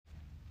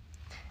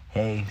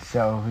Hey,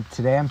 so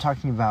today I'm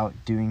talking about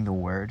doing the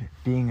word,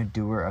 being a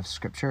doer of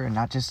scripture and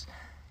not just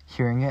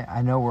hearing it.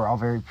 I know we're all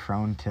very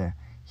prone to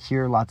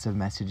hear lots of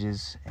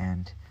messages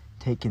and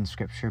take in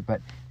scripture,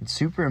 but it's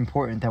super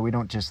important that we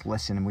don't just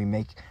listen and we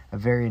make a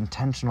very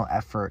intentional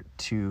effort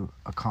to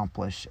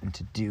accomplish and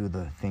to do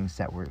the things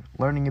that we're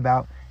learning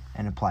about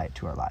and apply it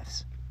to our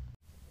lives.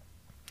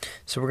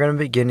 So we're going to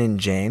begin in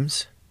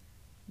James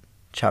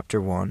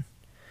chapter 1,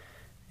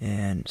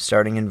 and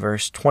starting in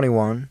verse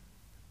 21,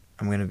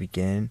 I'm going to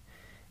begin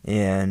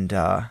and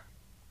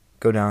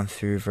go down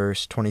through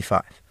verse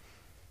 25.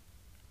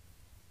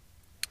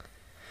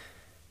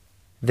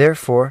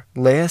 Therefore,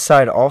 lay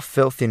aside all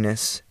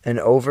filthiness and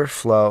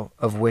overflow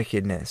of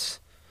wickedness,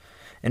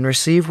 and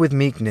receive with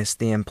meekness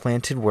the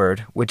implanted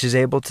word, which is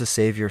able to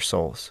save your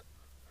souls.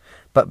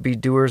 But be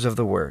doers of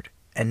the word,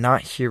 and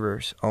not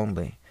hearers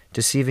only,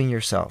 deceiving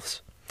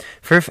yourselves.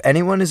 For if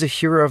anyone is a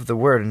hearer of the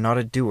word and not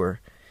a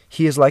doer,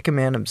 he is like a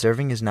man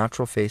observing his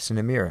natural face in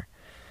a mirror.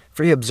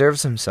 For he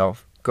observes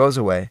himself, goes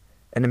away,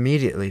 and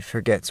immediately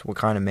forgets what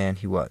kind of man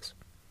he was.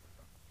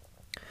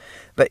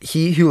 But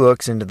he who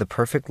looks into the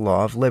perfect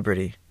law of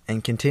liberty,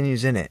 and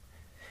continues in it,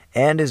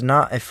 and is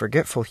not a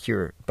forgetful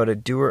hearer, but a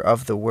doer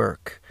of the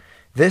work,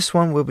 this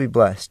one will be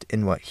blessed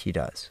in what he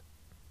does.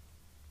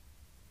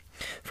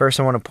 First,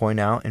 I want to point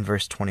out in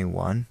verse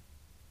 21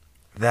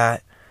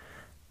 that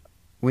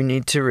we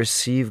need to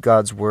receive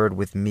God's word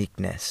with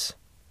meekness.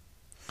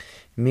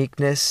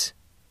 Meekness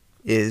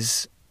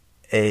is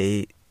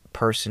a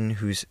person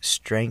whose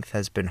strength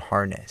has been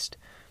harnessed.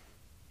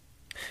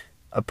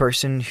 A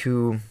person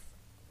who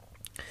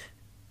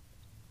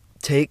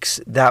takes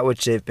that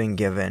which they've been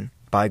given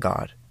by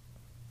God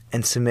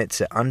and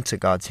submits it unto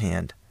God's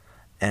hand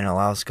and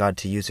allows God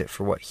to use it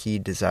for what He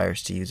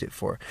desires to use it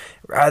for,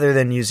 rather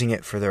than using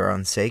it for their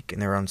own sake and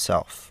their own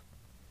self.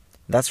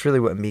 That's really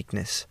what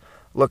meekness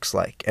looks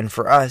like. And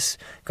for us,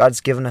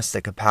 God's given us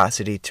the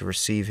capacity to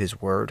receive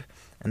His word,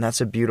 and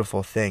that's a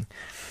beautiful thing.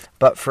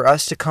 But for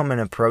us to come and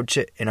approach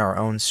it in our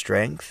own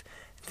strength,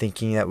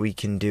 thinking that we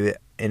can do it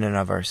in and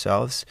of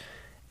ourselves,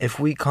 if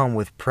we come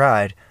with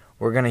pride,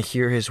 we're going to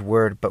hear His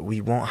word, but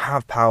we won't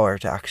have power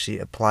to actually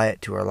apply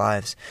it to our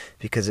lives,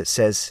 because it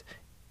says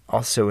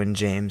also in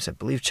James, I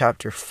believe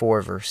chapter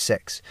 4, verse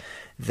 6,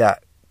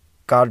 that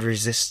God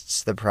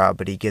resists the proud,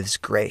 but He gives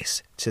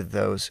grace to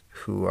those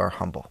who are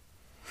humble.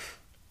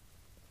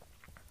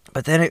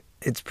 But then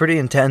it's pretty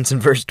intense in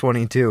verse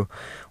 22,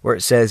 where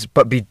it says,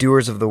 but be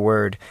doers of the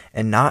word,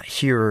 and not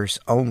hearers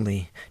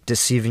only,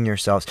 deceiving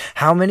yourselves.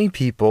 How many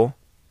people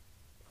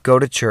go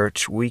to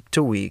church week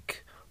to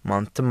week,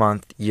 month to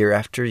month, year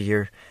after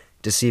year,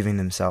 deceiving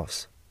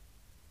themselves?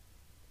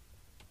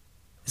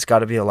 It's got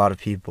to be a lot of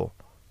people.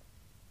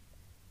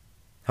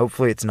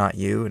 Hopefully it's not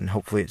you, and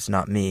hopefully it's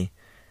not me.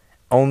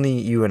 Only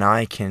you and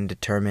I can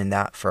determine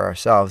that for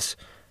ourselves.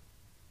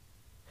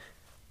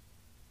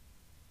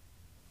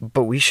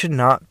 But we should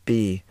not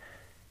be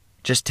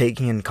just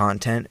taking in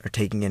content or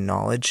taking in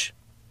knowledge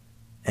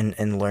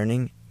and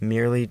learning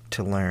merely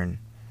to learn.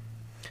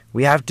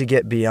 We have to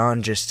get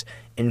beyond just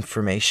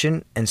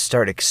information and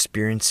start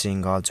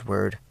experiencing God's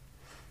word.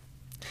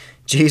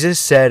 Jesus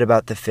said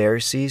about the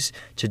Pharisees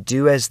to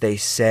do as they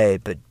say,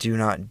 but do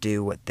not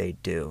do what they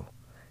do.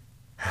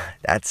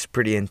 That's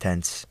pretty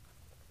intense.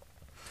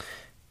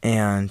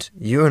 And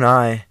you and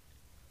I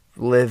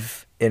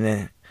live in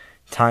a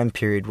time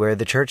period where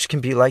the church can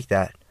be like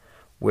that,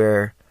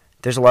 where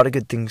there's a lot of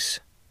good things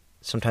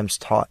sometimes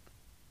taught,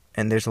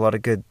 and there's a lot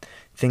of good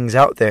things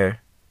out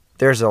there.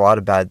 There's a lot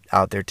of bad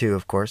out there too,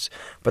 of course,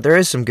 but there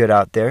is some good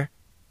out there.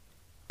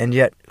 And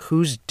yet,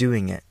 who's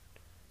doing it?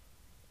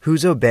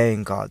 Who's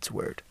obeying God's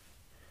word?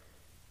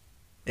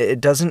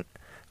 God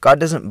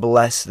doesn't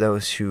bless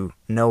those who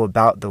know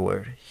about the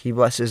word. He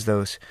blesses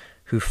those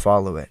who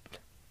follow it.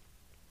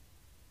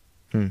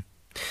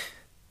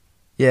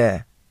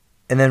 Yeah.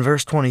 And then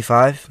verse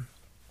 25,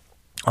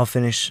 I'll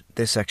finish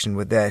this section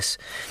with this.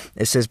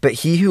 It says, but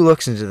he who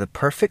looks into the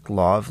perfect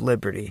law of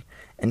liberty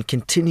and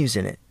continues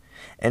in it,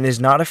 and is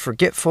not a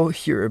forgetful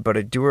hearer but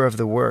a doer of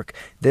the work,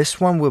 this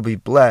one will be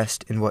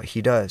blessed in what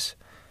he does.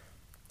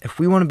 If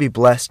we want to be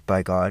blessed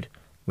by God,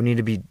 we need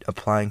to be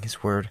applying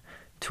His word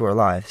to our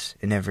lives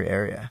in every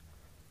area.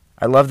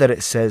 I love that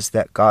it says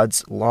that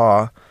God's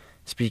law,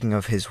 speaking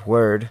of His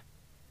word,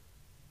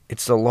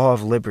 it's the law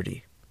of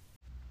liberty.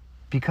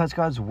 Because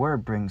God's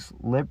word brings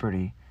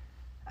liberty,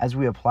 as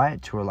we apply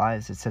it to our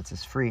lives, it sets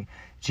us free.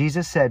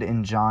 Jesus said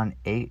in John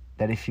 8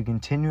 that if you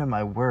continue in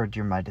my word,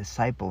 you're my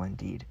disciple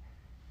indeed.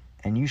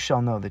 And you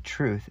shall know the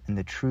truth, and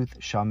the truth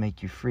shall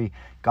make you free.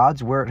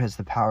 God's word has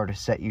the power to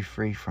set you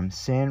free from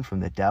sin, from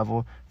the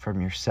devil,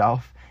 from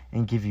yourself,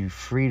 and give you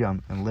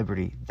freedom and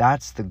liberty.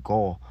 That's the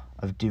goal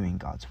of doing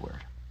God's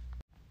word.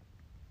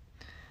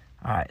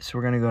 All right, so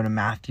we're going to go to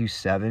Matthew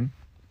 7,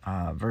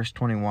 verse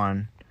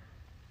 21,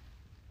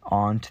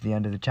 on to the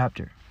end of the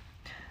chapter.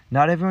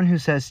 Not everyone who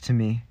says to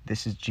me,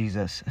 this is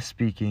Jesus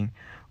speaking,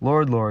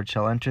 Lord, Lord,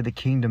 shall enter the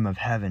kingdom of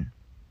heaven,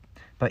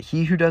 but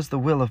he who does the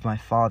will of my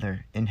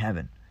Father in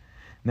heaven.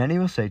 Many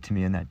will say to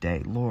me in that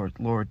day, Lord,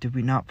 Lord, did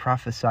we not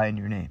prophesy in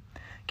your name,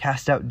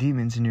 cast out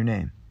demons in your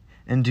name,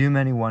 and do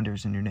many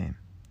wonders in your name?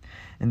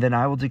 And then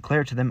I will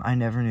declare to them, I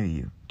never knew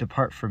you.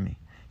 Depart from me,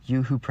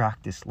 you who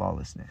practice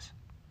lawlessness.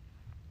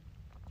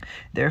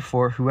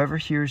 Therefore, whoever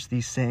hears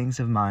these sayings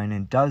of mine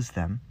and does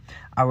them,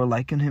 I will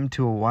liken him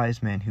to a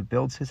wise man who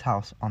builds his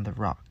house on the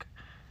rock.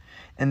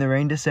 And the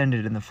rain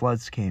descended, and the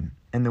floods came,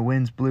 and the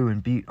winds blew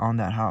and beat on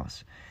that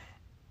house.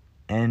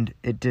 And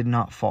it did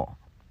not fall,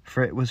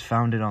 for it was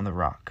founded on the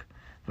rock.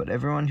 But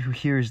everyone who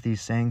hears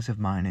these sayings of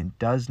mine and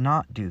does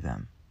not do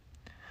them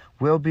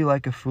will be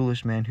like a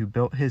foolish man who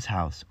built his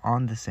house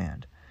on the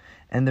sand.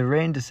 And the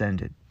rain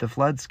descended, the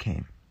floods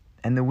came,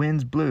 and the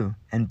winds blew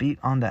and beat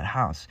on that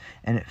house,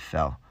 and it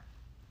fell,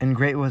 and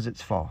great was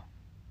its fall.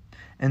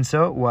 And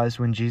so it was,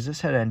 when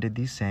Jesus had ended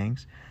these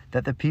sayings,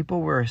 that the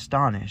people were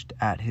astonished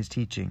at his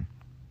teaching.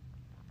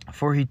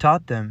 For he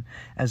taught them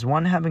as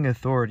one having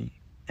authority,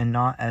 and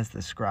not as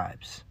the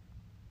scribes.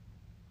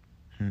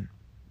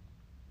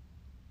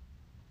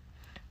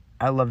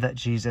 I love that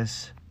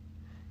Jesus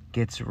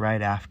gets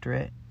right after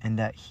it, and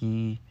that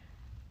he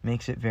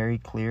makes it very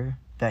clear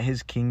that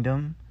his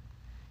kingdom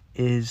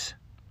is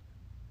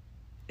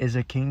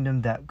a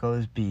kingdom that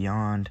goes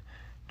beyond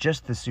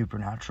just the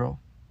supernatural.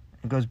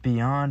 It goes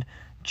beyond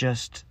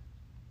just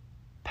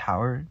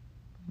power,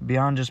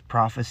 beyond just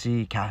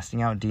prophecy,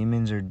 casting out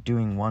demons, or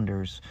doing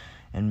wonders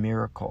and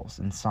miracles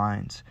and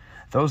signs.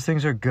 Those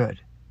things are good,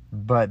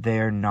 but they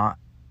are not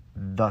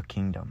the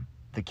kingdom.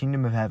 The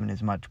kingdom of heaven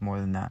is much more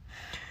than that.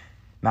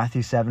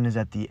 Matthew 7 is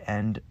at the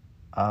end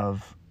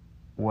of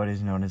what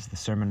is known as the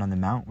Sermon on the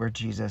Mount, where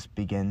Jesus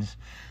begins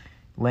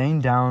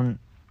laying down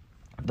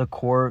the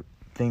core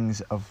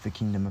things of the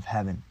kingdom of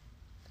heaven.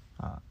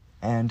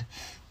 And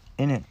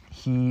in it,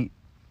 he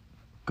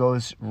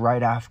goes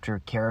right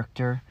after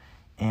character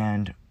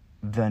and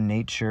the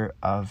nature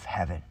of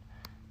heaven.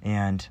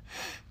 And,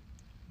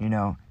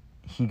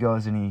 he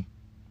goes and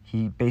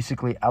he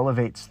basically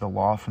elevates the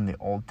law from the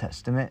Old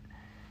Testament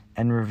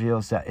and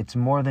reveals that it's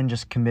more than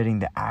just committing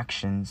the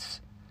actions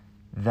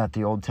that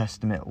the Old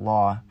Testament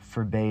law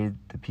forbade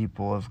the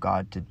people of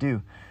God to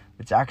do.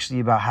 It's actually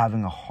about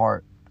having a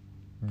heart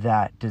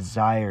that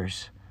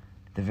desires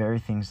the very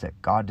things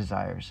that God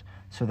desires,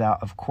 so that,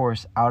 of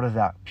course, out of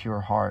that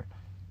pure heart,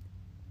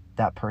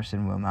 that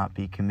person will not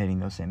be committing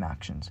those same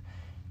actions.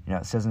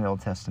 It says in the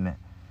Old Testament,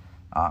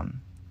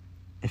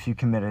 if you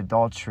commit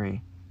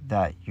adultery,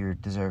 that you're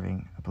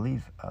deserving, I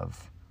believe,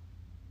 of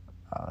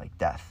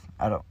death.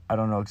 I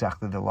don't know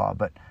exactly the law,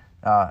 but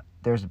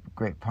there's a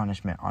great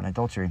punishment on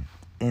adultery.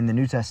 In the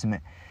New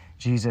Testament,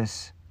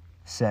 Jesus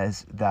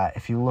says that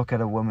if you look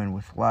at a woman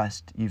with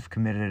lust, you've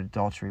committed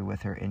adultery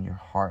with her in your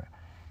heart.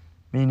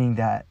 Meaning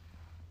that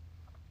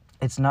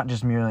it's not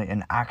just merely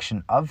an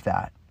action of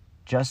that,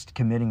 just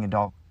committing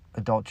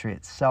adultery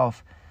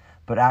itself,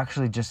 but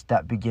actually just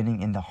that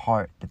beginning in the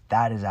heart,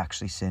 that is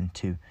actually sin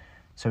too.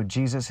 So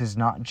Jesus is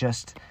not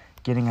just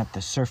getting at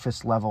the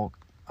surface level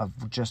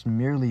of just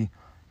merely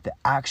the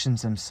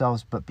actions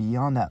themselves, but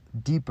beyond that,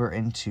 deeper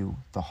into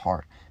the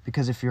heart.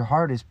 Because if your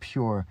heart is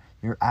pure,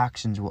 your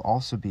actions will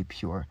also be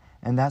pure.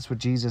 And that's what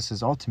Jesus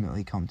has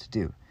ultimately come to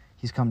do.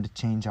 He's come to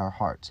change our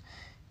hearts,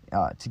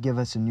 to give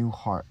us a new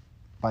heart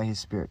by his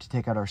Spirit, to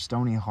take out our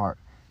stony heart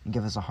and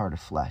give us a heart of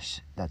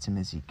flesh. That's in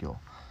Ezekiel.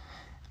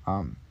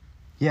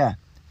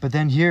 But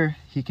then here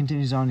he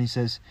continues on. He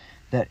says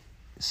that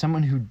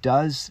someone who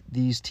does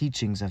these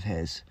teachings of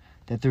his,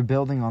 that they're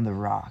building on the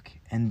rock,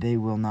 and they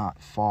will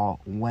not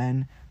fall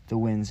when the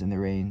winds and the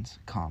rains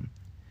come.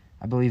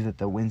 I believe that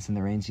the winds and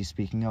the rains he's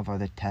speaking of are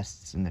the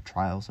tests and the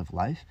trials of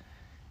life,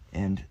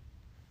 and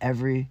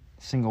every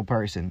single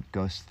person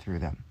goes through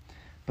them.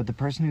 But the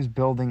person who's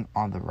building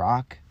on the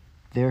rock,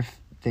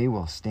 they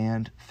will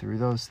stand through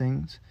those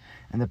things,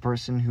 and the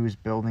person who is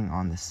building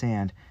on the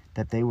sand,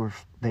 that they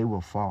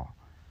will fall,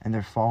 and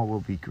their fall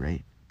will be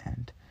great.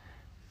 And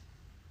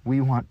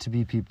we want to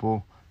be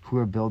people who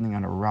are building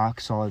on a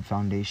rock-solid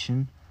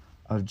foundation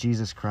of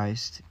Jesus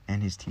Christ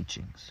and his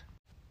teachings.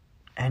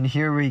 And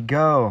here we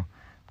go,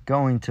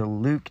 going to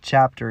Luke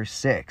chapter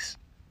 6,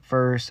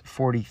 verse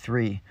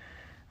 43.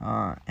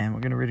 And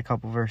we're going to read a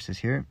couple verses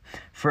here.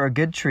 For a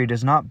good tree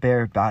does not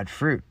bear bad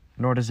fruit,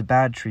 nor does a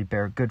bad tree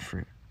bear good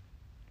fruit.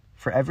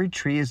 For every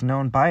tree is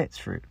known by its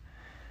fruit.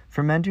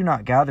 For men do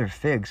not gather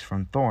figs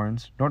from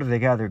thorns, nor do they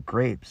gather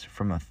grapes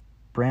from a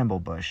bramble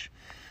bush.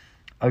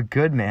 A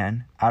good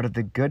man out of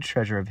the good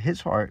treasure of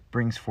his heart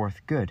brings forth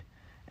good,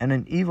 and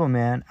an evil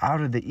man out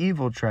of the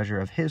evil treasure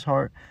of his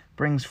heart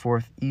brings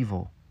forth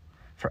evil.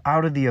 For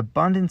out of the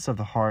abundance of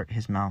the heart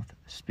his mouth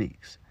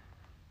speaks.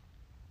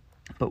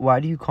 But why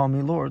do you call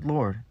me Lord,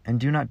 Lord, and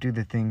do not do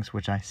the things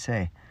which I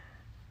say?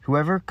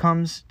 Whoever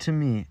comes to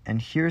me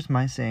and hears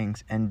my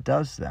sayings and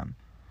does them,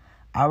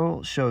 I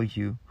will show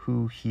you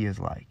who he is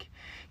like.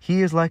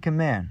 He is like a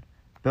man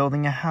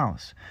building a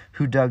house,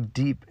 who dug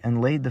deep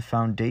and laid the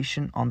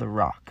foundation on the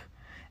rock.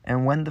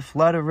 And when the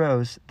flood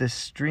arose, the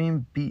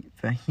stream beat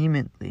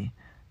vehemently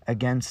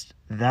against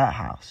that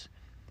house,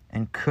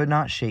 and could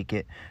not shake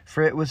it,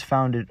 for it was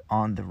founded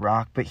on the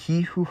rock. But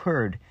he who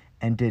heard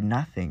and did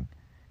nothing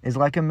is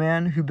like a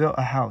man who built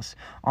a house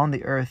on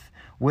the earth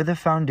with a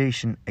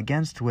foundation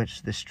against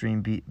which the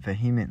stream beat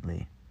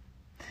vehemently.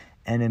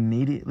 And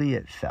immediately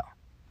it fell.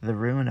 The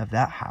ruin of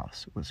that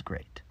house was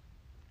great.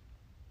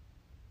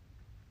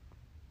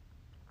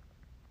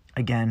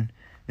 Again,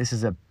 this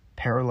is a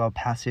parallel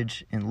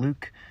passage in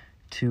Luke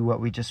to what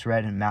we just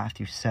read in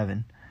Matthew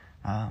 7.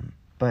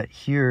 But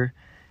here,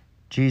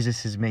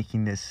 Jesus is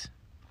making this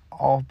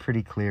all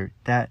pretty clear,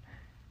 that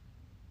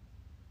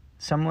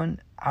someone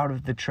out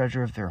of the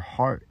treasure of their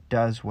heart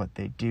does what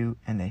they do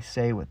and they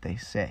say what they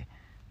say.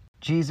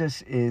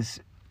 Jesus is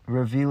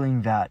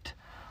revealing that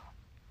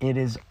it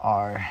is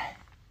our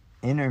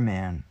inner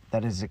man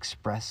that is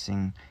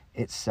expressing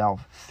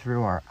itself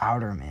through our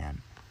outer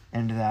man,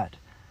 and that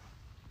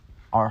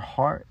our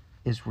heart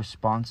is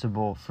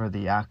responsible for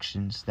the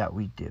actions that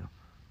we do.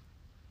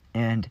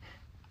 And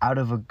out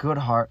of a good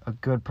heart, a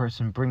good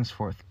person brings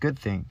forth good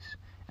things.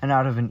 And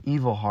out of an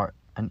evil heart,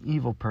 an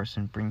evil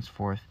person brings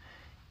forth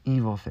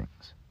evil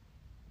things.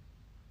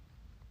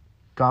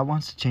 God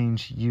wants to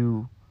change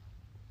you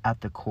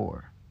at the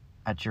core,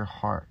 at your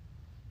heart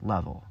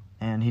level.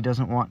 And he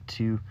doesn't want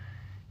to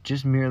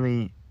just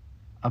merely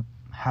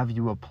have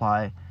you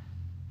apply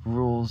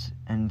rules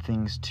and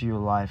things to your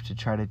life to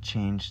try to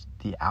change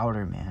the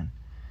outer man.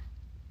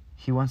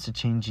 He wants to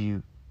change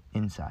you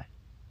inside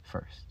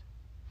first.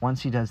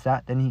 Once he does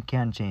that, then he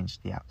can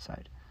change the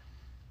outside.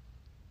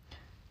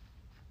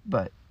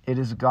 But it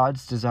is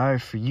God's desire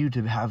for you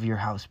to have your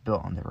house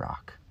built on the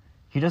rock.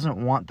 He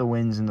doesn't want the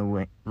winds and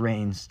the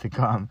rains to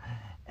come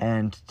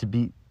and to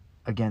beat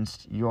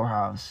against your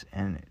house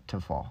and to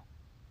fall.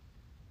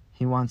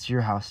 He wants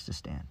your house to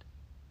stand.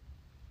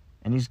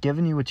 And he's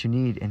given you what you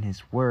need in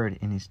his word,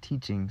 in his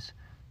teachings,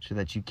 so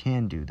that you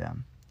can do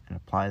them and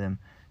apply them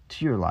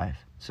to your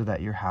life so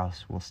that your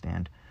house will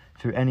stand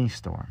through any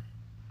storm.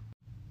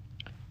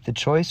 The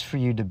choice for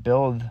you to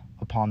build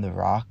upon the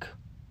rock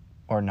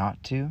or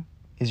not to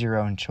is your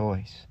own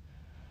choice.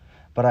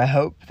 But I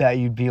hope that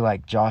you'd be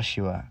like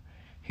Joshua,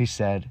 who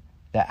said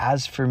that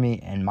as for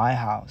me and my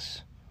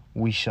house,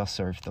 we shall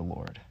serve the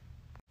Lord.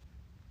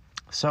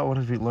 So what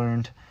have we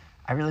learned?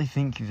 I really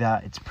think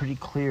that it's pretty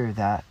clear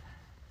that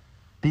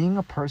being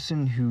a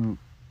person who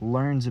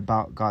learns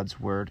about God's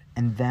word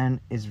and then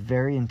is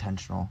very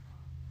intentional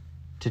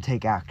to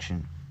take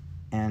action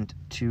and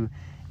to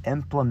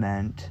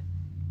implement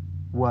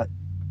what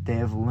they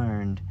have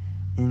learned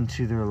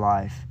into their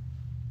life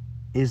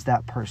is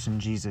that person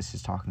Jesus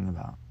is talking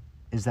about,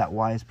 is that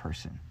wise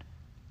person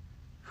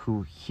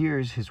who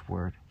hears his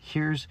word,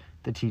 hears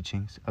the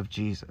teachings of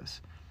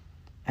Jesus,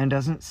 and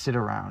doesn't sit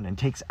around and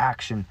takes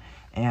action.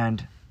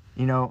 And,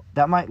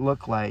 that might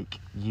look like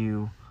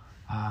you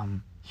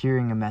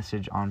hearing a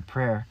message on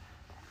prayer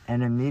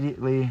and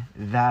immediately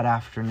that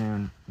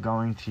afternoon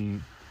going to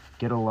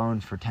get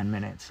alone for 10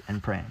 minutes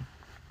and praying.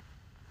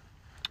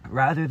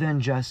 Rather than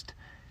just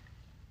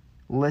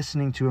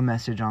listening to a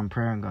message on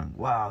prayer and going,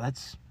 wow,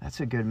 that's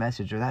a good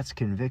message, or that's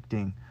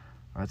convicting,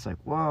 or it's like,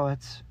 whoa,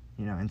 that's,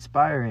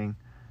 inspiring.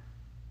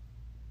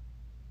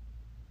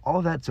 All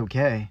of that's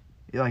okay.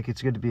 Like,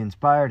 it's good to be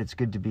inspired, it's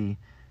good to be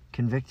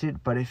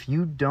convicted, but if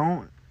you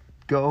don't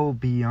go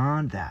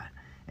beyond that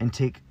and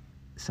take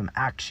some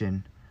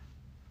action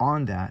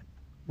on that,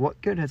 what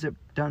good has it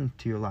done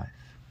to your life?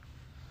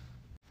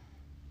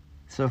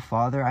 So,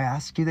 Father, I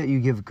ask you that you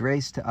give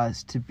grace to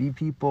us to be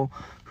people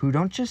who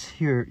don't just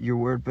hear your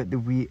word, but that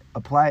we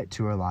apply it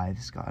to our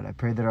lives, God. I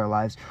pray that our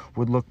lives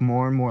would look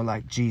more and more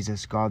like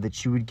Jesus, God,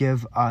 that you would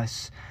give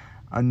us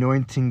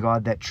anointing,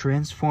 God, that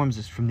transforms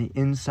us from the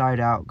inside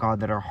out, God,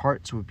 that our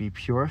hearts would be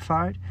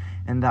purified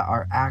and that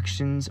our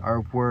actions,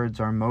 our words,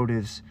 our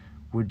motives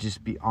would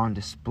just be on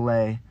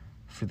display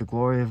for the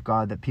glory of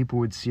God, that people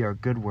would see our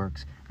good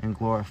works and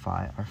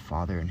glorify our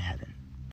Father in heaven.